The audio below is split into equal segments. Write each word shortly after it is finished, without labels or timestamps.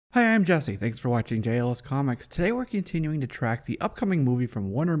Hi, I'm Jesse. Thanks for watching JLS Comics. Today we're continuing to track the upcoming movie from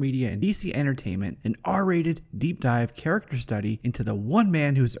Warner Media and DC Entertainment, an R-rated, deep dive character study into the one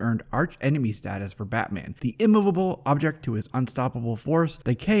man who's earned arch-enemy status for Batman, the immovable object to his unstoppable force,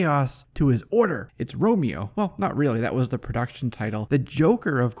 the chaos to his order. It's Romeo. Well, not really, that was the production title. The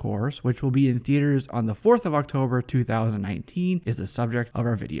Joker, of course, which will be in theaters on the 4th of October 2019, is the subject of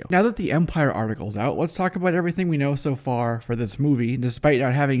our video. Now that the Empire article's out, let's talk about everything we know so far for this movie. Despite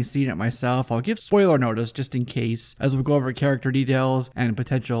not having seen it myself, I'll give spoiler notice just in case as we go over character details and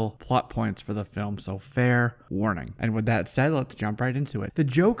potential plot points for the film, so fair warning. And with that said, let's jump right into it. The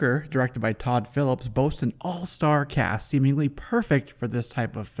Joker, directed by Todd Phillips, boasts an all-star cast seemingly perfect for this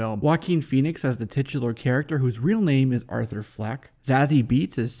type of film. Joaquin Phoenix as the titular character, whose real name is Arthur Fleck, Zazie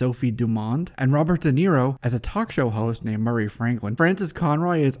Beetz as Sophie Dumond, and Robert De Niro as a talk show host named Murray Franklin. Frances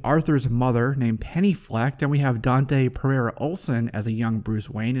Conroy is Arthur's mother named Penny Fleck. Then we have Dante Pereira Olsen as a young Bruce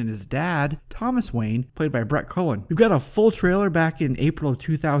Wayne, and his dad, Thomas Wayne, played by Brett Cohen. We've got a full trailer back in April of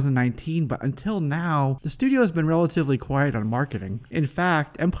 2019, but until now, the studio has been relatively quiet on marketing. In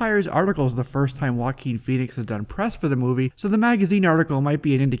fact, Empire's article is the first time Joaquin Phoenix has done press for the movie, so the magazine article might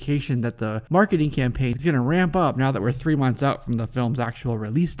be an indication that the marketing campaign is going to ramp up now that we're 3 months out from the film's actual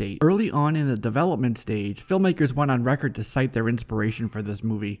release date. Early on in the development stage, filmmakers went on record to cite their inspiration for this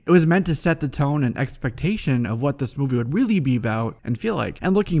movie. It was meant to set the tone and expectation of what this movie would really be about and feel like.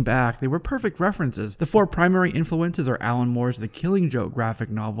 And looking back, they were perfect references. The four primary influences are Alan Moore's The Killing Joke graphic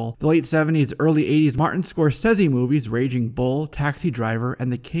novel, the late 70s, early 80s Martin Scorsese movies Raging Bull, Taxi Driver,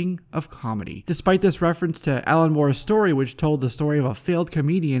 and The King of Comedy. Despite this reference to Alan Moore's story, which told the story of a failed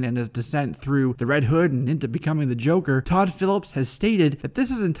comedian and his descent through the Red Hood and into becoming the Joker, Todd Phillips has stated that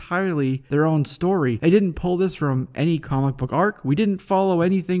this is entirely their own story. They didn't pull this from any comic book arc. We didn't follow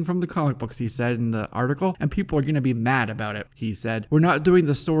anything from the comic books, he said in the article, and people are going to be mad about it, he said. We're not doing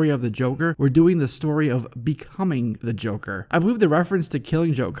the story of the Joker, we're doing the story of becoming the Joker. I believe the reference to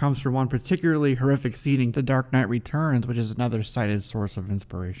Killing Joke comes from one particularly horrific scene in The Dark Knight Returns, which is another cited source of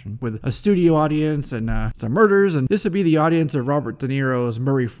inspiration, with a studio audience and some murders, and this would be the audience of Robert De Niro's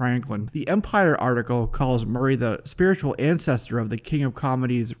Murray Franklin. The Empire article calls Murray the spiritual ancestor of the King of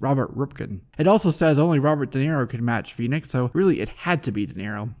Comedy's Robert Ripken. It also says only Robert De Niro could match Phoenix, so really it had to be De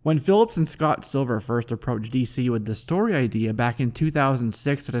Niro. When Phillips and Scott Silver first approached DC with the story idea back in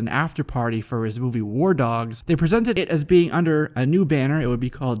 2006 at an after party for his movie War Dogs, they presented it as being under a new banner. It would be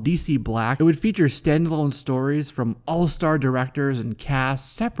called DC Black. It would feature standalone stories from all-star directors and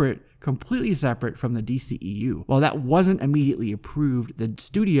casts completely separate from the DCEU. While that wasn't immediately approved, the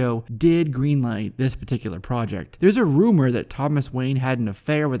studio did greenlight this particular project. There's a rumor that Thomas Wayne had an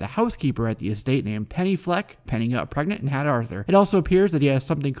affair with a housekeeper at the estate named Penny Fleck. Penny got pregnant and had Arthur. It also appears that he has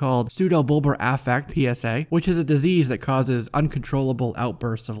something called pseudobulbar affect, PSA, which is a disease that causes uncontrollable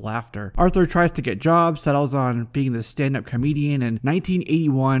outbursts of laughter. Arthur tries to get jobs, settles on being the stand-up comedian in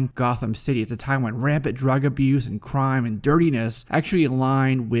 1981 Gotham City. It's a time when rampant drug abuse and crime and dirtiness actually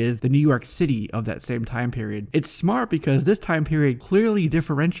align with the New York City of that same time period. It's smart because this time period clearly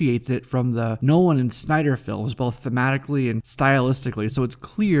differentiates it from the Nolan and Snyder films, both thematically and stylistically, so it's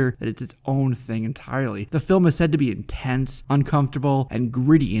clear that it's its own thing entirely. The film is said to be intense, uncomfortable, and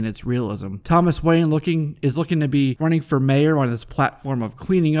gritty in its realism. Thomas Wayne is looking to be running for mayor on his platform of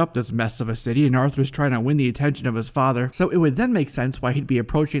cleaning up this mess of a city, and Arthur's trying to win the attention of his father, so it would then make sense why he'd be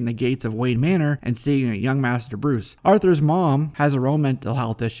approaching the gates of Wayne Manor and seeing a young Master Bruce. Arthur's mom has her own mental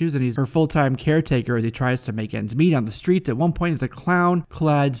health issues, and he's her full-time caretaker as he tries to make ends meet on the streets. At one point, he's a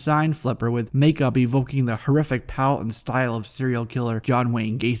clown-clad sign flipper with makeup evoking the horrific palette and style of serial killer John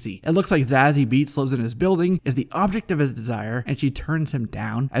Wayne Gacy. It looks like Zazie Beetz lives in his building, is the object of his desire, and she turns him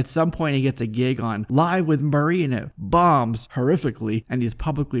down. At some point, he gets a gig on Live with Murray, and it bombs horrifically, and he's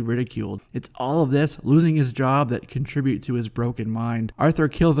publicly ridiculed. It's all of this, losing his job, that contribute to his broken mind. Arthur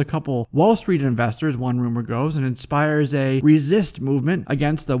kills a couple Wall Street investors, one rumor goes, and inspires a resist movement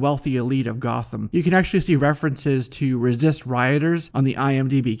against the wealthy elite of Gotham. You can actually see references to resist rioters on the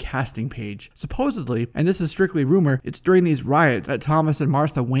IMDb casting page. Supposedly, and this is strictly rumor, it's during these riots that Thomas and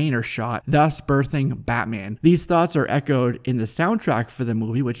Martha Wayne are shot, thus birthing Batman. These thoughts are echoed in the soundtrack for the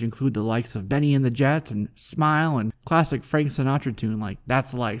movie, which include the likes of Benny and the Jets and Smile and classic Frank Sinatra tune like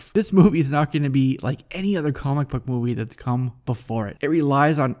That's Life. This movie is not going to be like any other comic book movie that's come before it. It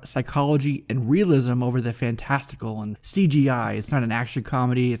relies on psychology and realism over the fantastical and CGI. It's not an action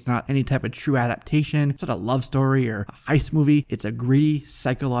comedy, it's It's not any type of true adaptation. It's not a love story or a heist movie. It's a gritty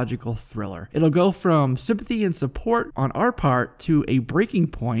psychological thriller. It'll go from sympathy and support on our part to a breaking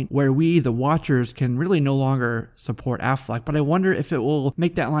point where we, the watchers, can really no longer support Affleck. But I wonder if it will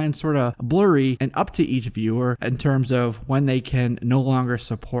make that line sort of blurry and up to each viewer in terms of when they can no longer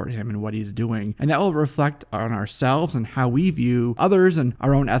support him and what he's doing. And that will reflect on ourselves and how we view others and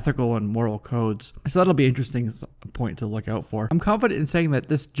our own ethical and moral codes. So that'll be an interesting point to look out for. I'm confident in saying that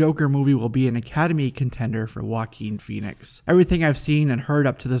this Joker movie will be an Academy contender for Joaquin Phoenix. Everything I've seen and heard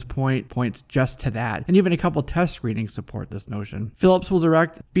up to this point points just to that, and even a couple test screenings support this notion. Phillips will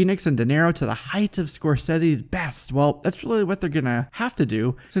direct Phoenix and De Niro to the heights of Scorsese's best. Well, that's really what they're gonna have to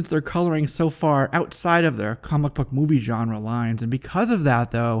do since they're coloring so far outside of their comic book movie genre lines. And because of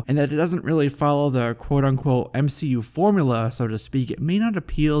that though, and that it doesn't really follow the quote-unquote MCU formula, so to speak, it may not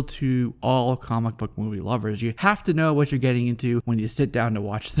appeal to all comic book movie lovers. You have to know what you're getting into when you sit down to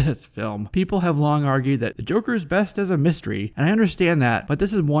watch this film. People have long argued that the Joker is best as a mystery, and I understand that, but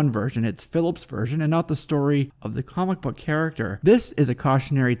this is one version. It's Phillips' version and not the story of the comic book character. This is a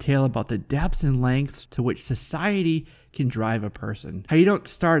cautionary tale about the depths and lengths to which society can drive a person. How you don't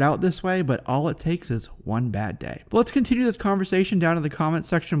start out this way, but all it takes is one bad day. But let's continue this conversation down in the comment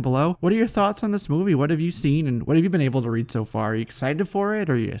section below. What are your thoughts on this movie? What have you seen and what have you been able to read so far? Are you excited for it?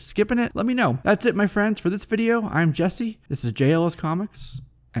 Are you skipping it? Let me know. That's it, my friends, for this video. I'm Jesse. This is JLS Comics,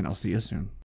 and I'll see you soon.